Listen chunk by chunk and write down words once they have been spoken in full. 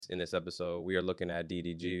In this episode, we are looking at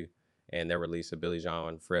DDG and their release of Billie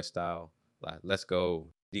Jean Freestyle. Let's go.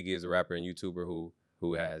 DDG is a rapper and YouTuber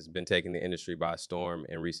who has been taking the industry by storm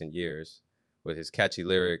in recent years with his catchy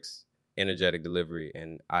lyrics, energetic delivery,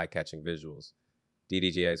 and eye-catching visuals.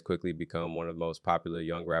 DDG has quickly become one of the most popular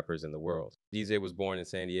young rappers in the world. DJ was born in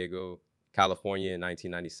San Diego, California in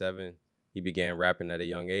 1997. He began rapping at a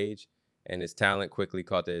young age, and his talent quickly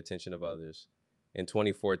caught the attention of others. In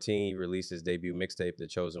 2014, he released his debut mixtape, The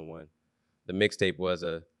Chosen One. The mixtape was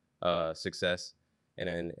a success,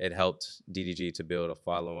 and it helped DDG to build a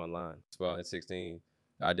follow online. Well, in 2016,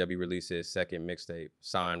 IW released his second mixtape,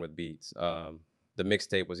 Sign with Beats. The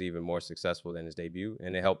mixtape was even more successful than his debut,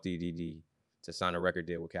 and it helped DDG to sign a record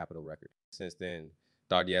deal with Capitol Records. Since then,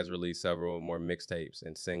 Doggy has released several more mixtapes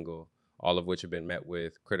and single, all of which have been met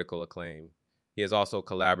with critical acclaim. He has also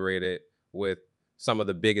collaborated with some of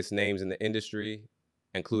the biggest names in the industry,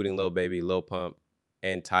 including Lil Baby, Lil Pump,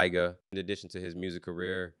 and Tyga. In addition to his music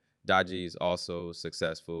career, Doggy is also a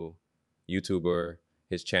successful YouTuber.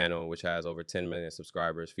 His channel, which has over 10 million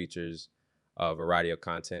subscribers, features a variety of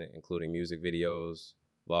content, including music videos,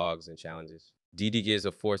 vlogs, and challenges. DDG is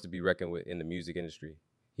a force to be reckoned with in the music industry.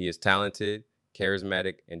 He is talented,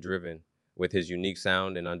 charismatic, and driven with his unique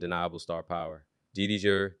sound and undeniable star power.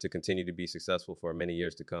 DDG to continue to be successful for many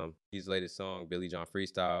years to come. His latest song, Billie Jean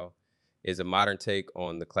Freestyle, is a modern take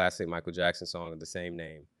on the classic Michael Jackson song of the same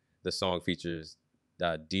name. The song features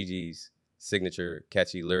DDG's signature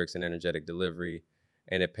catchy lyrics and energetic delivery,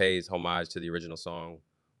 and it pays homage to the original song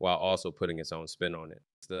while also putting its own spin on it.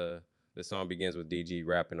 The song begins with DG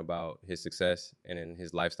rapping about his success and in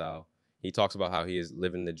his lifestyle. He talks about how he is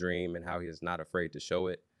living the dream and how he is not afraid to show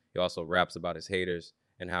it. He also raps about his haters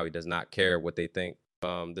and how he does not care what they think.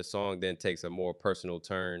 The song then takes a more personal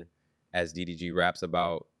turn as DDG raps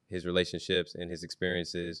about his relationships and his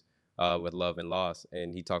experiences with love and loss.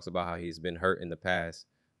 And he talks about how he's been hurt in the past,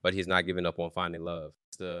 but he's not giving up on finding love.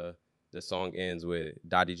 The song ends with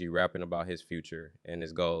DDG rapping about his future and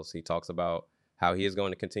his goals. He talks about how he is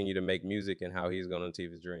going to continue to make music and how he is going to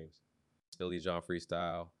achieve his dreams. Billie Jean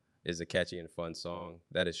Freestyle is a catchy and fun song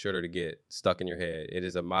that is sure to get stuck in your head. It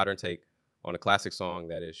is a modern take on a classic song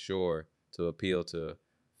that is sure to appeal to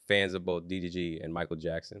fans of both DDG and Michael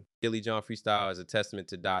Jackson. Billie Jean Freestyle is a testament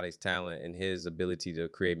to Dottie's talent and his ability to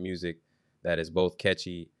create music that is both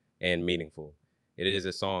catchy and meaningful. It is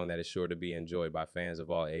a song that is sure to be enjoyed by fans of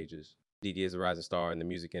all ages. DDG is a rising star in the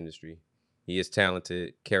music industry. He is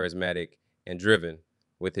talented, charismatic, and driven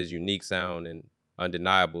with his unique sound and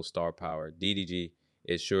undeniable star power. DDG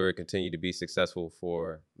is sure to continue to be successful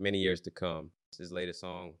for many years to come. His latest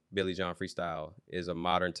song, Billie Jean Freestyle, is a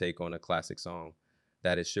modern take on a classic song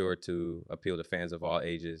that is sure to appeal to fans of all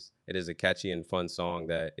ages. It is a catchy and fun song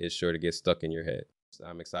that is sure to get stuck in your head. So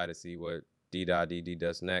I'm excited to see what DDG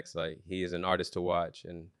does next. He is an artist to watch,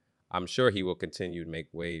 and I'm sure he will continue to make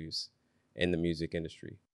waves in the music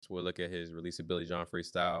industry. So we'll look at his release of Billie Jean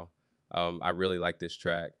Freestyle. I really like this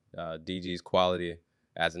track. DG's quality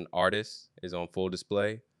as an artist is on full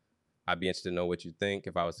display. I'd be interested to know what you think.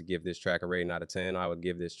 If I was to give this track a rating out of 10, I would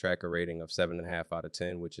give this track a rating of 7.5 out of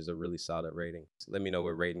 10, which is a really solid rating. So let me know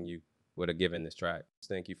what rating you would have given this track.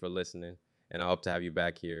 Thank you for listening, and I hope to have you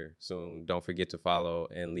back here soon. Don't forget to follow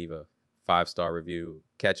and leave a 5-star review.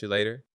 Catch you later.